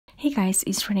Hey guys,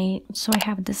 it's Renee. So I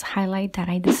have this highlight that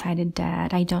I decided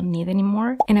that I don't need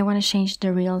anymore, and I want to change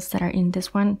the reels that are in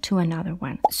this one to another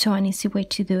one. So an easy way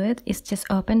to do it is just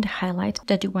open the highlight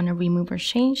that you want to remove or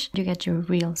change. You get your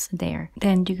reels there.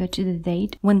 Then you go to the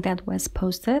date when that was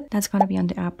posted. That's going to be on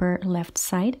the upper left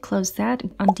side. Close that.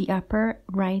 On the upper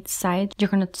right side, you're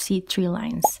going to see 3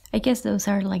 lines. I guess those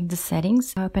are like the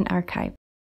settings. Open archive.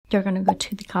 You're gonna go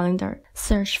to the calendar,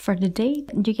 search for the date.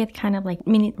 You get kind of like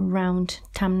minute round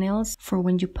thumbnails for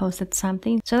when you posted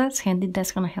something. So that's handy.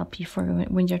 That's gonna help you for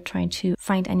when you're trying to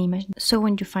find an image. So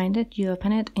when you find it, you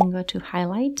open it and go to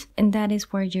highlight. And that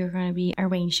is where you're gonna be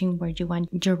arranging where you want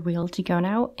your reel to go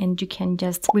now. And you can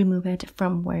just remove it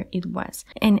from where it was.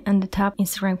 And on the top,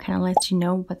 Instagram kind of lets you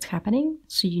know what's happening.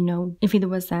 So you know if it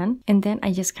was done. And then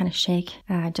I just kind of shake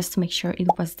just to make sure it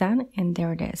was done. And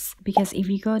there it is. Because if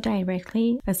you go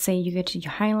directly, let's say you go to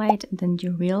your highlight, then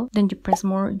your reel, then you press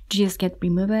more, you just get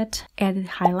remove it, edit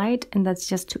highlight, and that's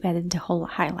just to edit the whole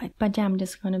highlight. But yeah, I'm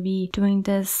just gonna be doing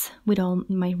this with all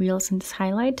my reels in this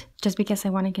highlight just because I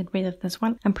want to get rid of this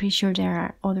one. I'm pretty sure there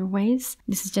are other ways.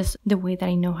 This is just the way that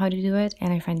I know how to do it,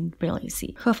 and I find it really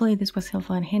easy. Hopefully this was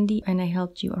helpful and handy, and I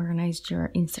helped you organize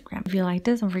your Instagram. If you like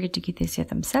this, don't forget to give this a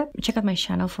thumbs up. Check out my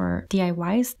channel for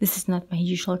DIYs. This is not my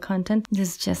usual content. This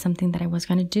is just something that I was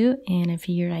gonna do, and I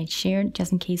figured I'd share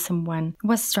just in case someone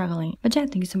was struggling. But yeah,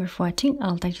 thank you so much for watching.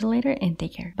 I'll talk to you later, and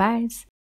take care. Bye.